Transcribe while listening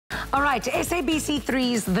All right,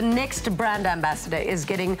 SABC3's The Next Brand Ambassador is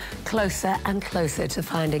getting closer and closer to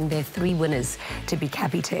finding their 3 winners to be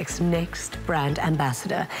Capitec's next brand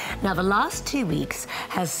ambassador. Now, the last 2 weeks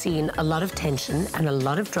has seen a lot of tension and a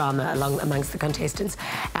lot of drama amongst the contestants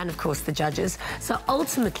and, of course, the judges. So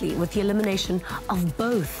ultimately, with the elimination of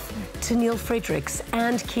both TENEAL FREDERICKS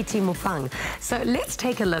and Moepang. So let's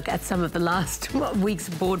take a look at some of the last week's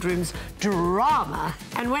boardroom's drama.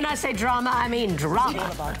 And when I say drama, I mean drama.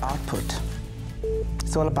 It's all about output.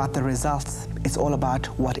 It's all about the results. It's all about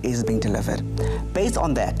what is being delivered. Based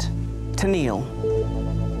on that, TENEAL,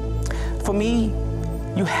 for me,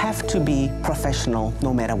 you have to be professional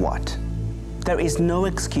no matter what. There is no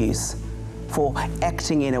excuse for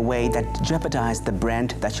acting in a way that jeopardizes the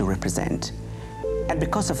brand that you represent. And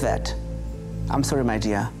because of that, I'm sorry, my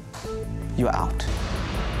dear, you're out.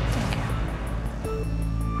 Thank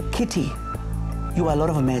you. Kitty, you are a lot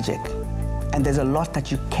of magic, and there's a lot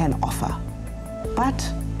that you can offer.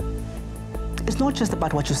 But it's not just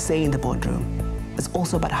about what you say in the boardroom, it's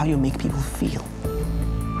also about how you make people feel.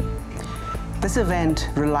 This event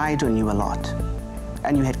relied on you a lot,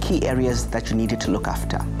 and you had key areas that you needed to look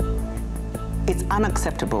after. It's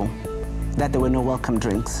unacceptable that there were no welcome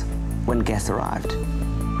drinks when guests arrived.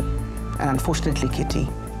 And unfortunately, Kitty,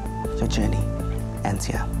 your journey ends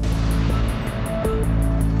here.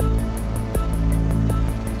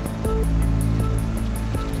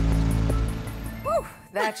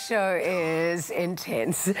 That show is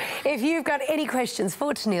intense. If you've got any questions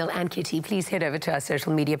for TENEAL and Kitty, please head over to our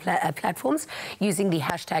social media platforms using the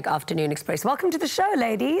hashtag Afternoon Express. Welcome to the show,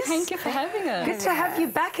 ladies. Thank you for having us. Good to have you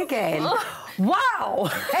back again.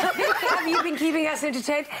 Wow! Have you been keeping us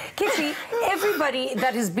entertained? Kitty, everybody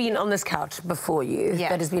that has been on this couch before you,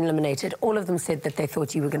 that has been eliminated, all of them said that they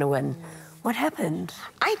thought you were going to win. What happened?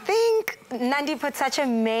 I think Nandi put such a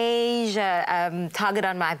major target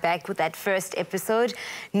on my back with that first episode,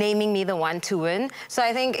 naming me the one to win. So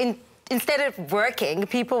I think instead of working,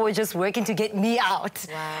 people were just working to get me out.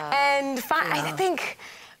 Wow. And I think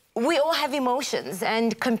we all have emotions,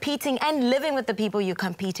 and competing and living with the people you're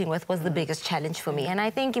competing with was the biggest challenge for me. And I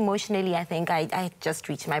think emotionally, I just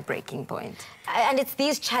reached my breaking point. And it's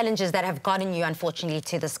these challenges that have gotten you, unfortunately,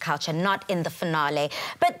 to this couch and not in the finale.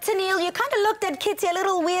 But TENEAL, you kind of looked at Kitty a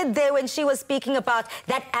little weird there when she was speaking about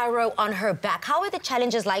that arrow on her back. How were the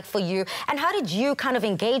challenges like for you? And how did you kind of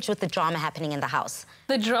engage with the drama happening in the house?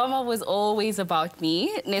 The drama was always about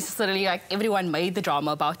me. Necessarily, like, everyone made the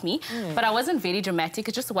drama about me. But I wasn't very dramatic.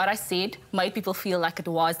 It's just what I said made people feel like it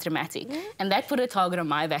was dramatic. And that put a target on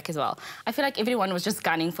my back as well. I feel like everyone was just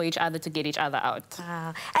gunning for each other to get each other out.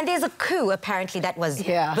 Wow. And there's a coup, apparently, that was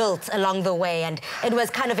built along the way, and it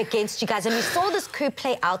was kind of against you guys. And we saw this coup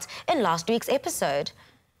play out in last week's episode.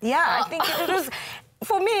 Yeah, I think it was...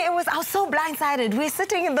 For me, I was so blindsided. We're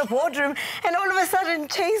sitting in the boardroom, and all of a sudden,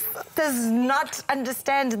 Chase does not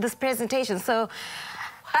understand this presentation. So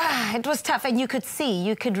it was tough, and you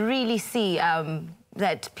could really see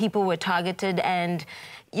that people were targeted. And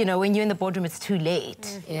you know, when you're in the boardroom, it's too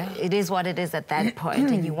late. It is what it is at that point,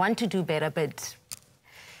 and you want to do better, but.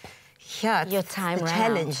 Yeah, your time ran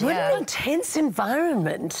challenge. What an intense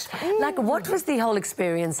environment. Like, what was the whole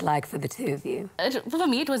experience like for the two of you? For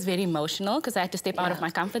me, it was very emotional because I had to step out of my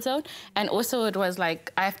comfort zone. And also, it was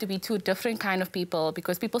like, I have to be 2 different kind of people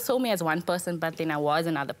because people saw me as one person, but then I was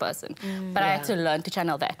another person. But I had to learn to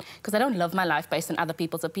channel that because I don't live my life based on other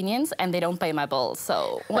people's opinions, and they don't pay my bills.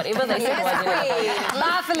 So whatever they said was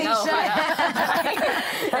Laugh, Alicia.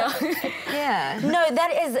 No,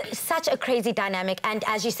 that is such a crazy dynamic. And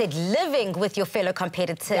as you said, living with your fellow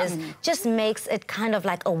competitors just makes it kind of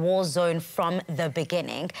like a war zone from the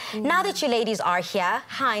beginning. Now that you ladies are here,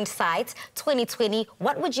 hindsight, 2020,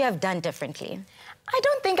 what would you have done differently? I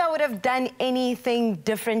don't think I would have done anything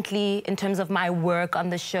differently in terms of my work on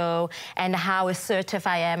the show and how assertive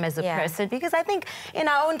I am as a person, because I think in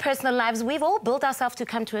our own personal lives, we've all built ourselves to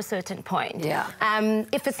come to a certain point.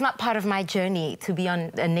 If it's not part of my journey to be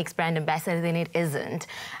on a next brand ambassador, then it isn't.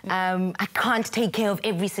 I can't take care of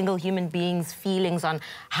every single human being's feelings on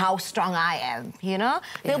how strong I am, you know?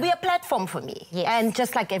 There'll be a platform for me, and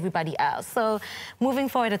just like everybody else. So moving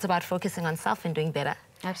forward, it's about focusing on self and doing better.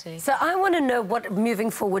 Absolutely. So I want to know what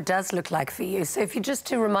moving forward does look like for you. So if you just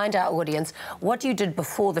to remind our audience what you did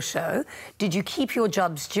before the show, did you keep your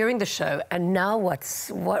jobs during the show, and now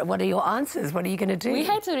what are your answers? What are you going to do? We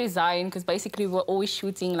had to resign because basically we were always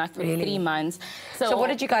shooting like for 3 months. So what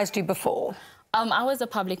did you guys do before? I was a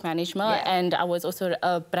public management, and I was also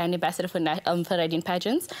a brand ambassador for Radiant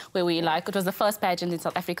Pageants, where it was the first pageant in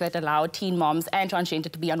South Africa that allowed teen moms and transgender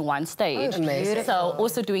to be on one stage. Amazing. So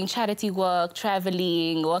also doing charity work,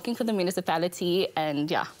 traveling, working for the municipality, and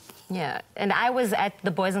Yeah, and I was at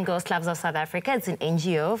the Boys and Girls Clubs of South Africa. It's an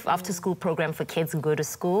NGO, after-school program for kids who go to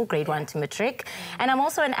school, grade 1 to matric. And I'm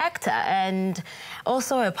also an actor and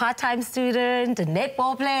also a part-time student, a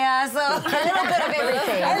netball player, so a little bit of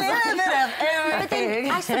everything. A little bit of everything. But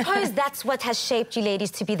then I suppose that's what has shaped you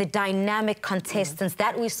ladies to be the dynamic contestants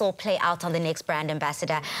that we saw play out on the next brand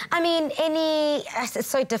ambassador. I mean, it's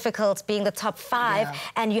so difficult being the top 5,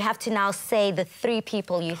 and you have to now say the 3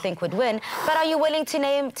 people you think would win. But are you willing to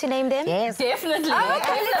name them? Yes. Definitely.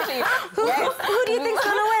 Definitely. Who do you think's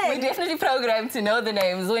gonna win? We're definitely programmed to know the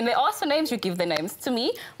names. When they ask for names, you give the names. To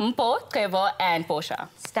me, Mpo, Trevor, and Portia.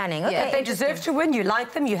 Stunning. Okay. Yeah, they deserve to win. You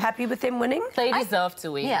like them? You happy with them winning? They deserve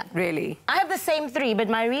to win. Yeah. Really? I have the same 3, but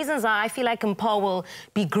my reasons are I feel like Mpo will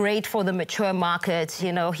be great for the mature market.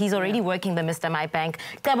 You know, he's already working the Mr. Moepang.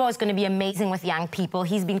 Tebo is going to be amazing with young people.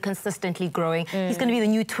 He's been consistently growing. He's going to be the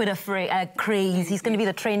new Twitter craze. He's going to be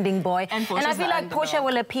the trending boy. And I feel like Portia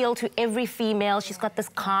will appeal to every female. She's got this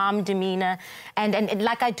calm demeanor. And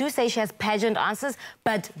like I do say, she has pageant answers,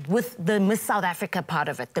 but with the Miss South Africa part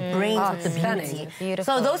of it, the brains with the beauty.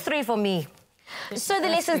 Beautiful. So those 3 for me. So the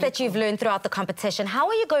lessons that you've learned throughout the competition, how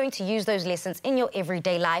are you going to use those lessons in your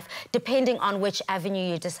everyday life, depending on which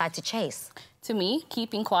avenue you decide to chase? To me,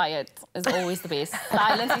 keeping quiet is always the best.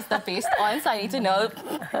 Silence is the best answer. I need to know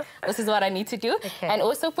this is what I need to do. Okay. And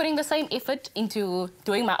also putting the same effort into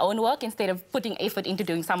doing my own work instead of putting effort into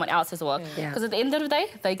doing someone else's work. Because at the end of the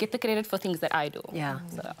day, they get the credit for things that I do. Yeah.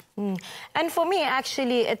 So. And for me,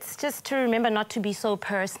 actually, it's just to remember not to be so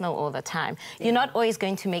personal all the time. You're not always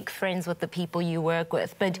going to make friends with the people you work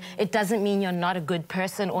with, but it doesn't mean you're not a good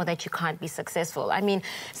person or that you can't be successful. I mean,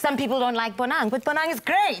 some people don't like Bonang, but Bonang is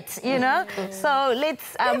great, you know? So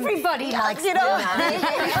let's... Everybody likes you know,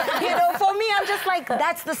 you know, for me, I'm just like,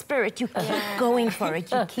 that's the spirit. You keep going for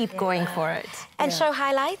it. You keep going for it. And show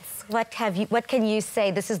highlights. What can you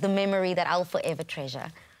say? This is the memory that I'll forever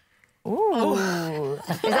treasure. Ooh.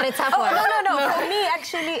 Is that a tough one? No. For me,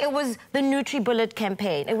 actually, it was the NutriBullet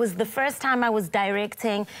campaign. It was the first time I was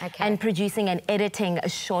directing and producing and editing a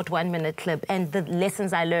short 1-minute clip, and the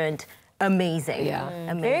lessons I learned. Amazing. Yeah.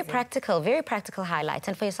 Amazing. Very practical highlights.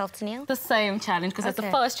 And for yourself, TENEAL? The same challenge, because it's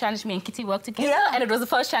the first challenge me and Kitty worked together, and it was the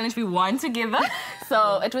first challenge we won together.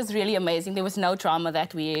 So it was really amazing. There was no drama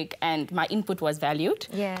that week, and my input was valued.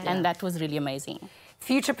 And that was really amazing.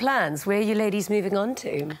 Future plans, where are you ladies moving on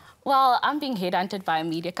to? Well, I'm being headhunted by a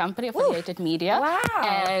media company, Affiliated Media. Wow.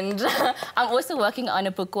 And I'm also working on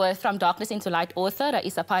a book with From Darkness into Light author,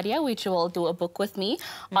 Raisa Padia, which will do a book with me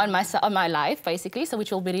on my life, basically, so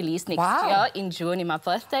which will be released next year in June, in my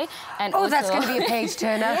birthday. And also, that's going to be a page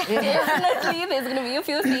turner. Definitely, there's going to be a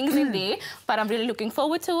few things in there, but I'm really looking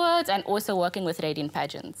forward to it, and also working with Radiant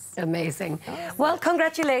Pageants. Amazing. Well,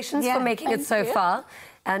 congratulations for making it so far.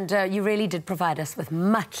 And you really did provide us with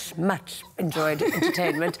much enjoyed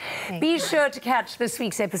entertainment. Be sure to catch this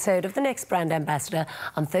week's episode of The Next Brand Ambassador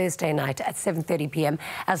on Thursday night at 7:30 p.m.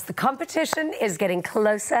 as the competition is getting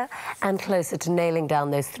closer and closer to nailing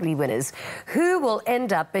down those 3 winners who will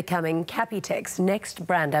end up becoming Capitec's next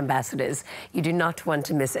brand ambassadors. You do not want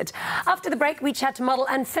to miss it. After the break, we chat to model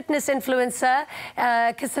and fitness influencer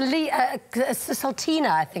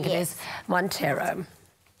Saltina, I think it is, Montero.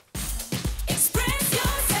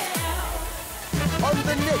 On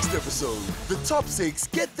the next episode, the top 6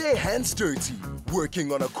 get their hands dirty,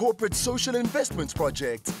 working on a corporate social investments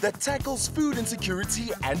project that tackles food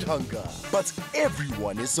insecurity and hunger. But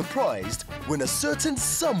everyone is surprised when a certain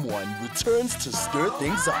someone returns to stir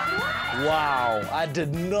things up. Wow, I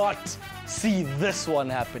did not see this one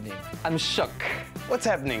happening. I'm shook. What's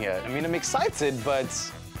happening here? I mean, I'm excited, but...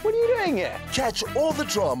 what are you doing here? Catch all the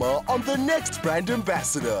drama on The Next Brand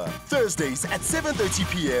Ambassador. Thursdays at 7:30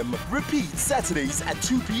 p.m. Repeat Saturdays at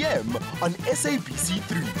 2 p.m. on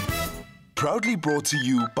SABC3. Proudly brought to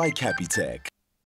you by Capitec.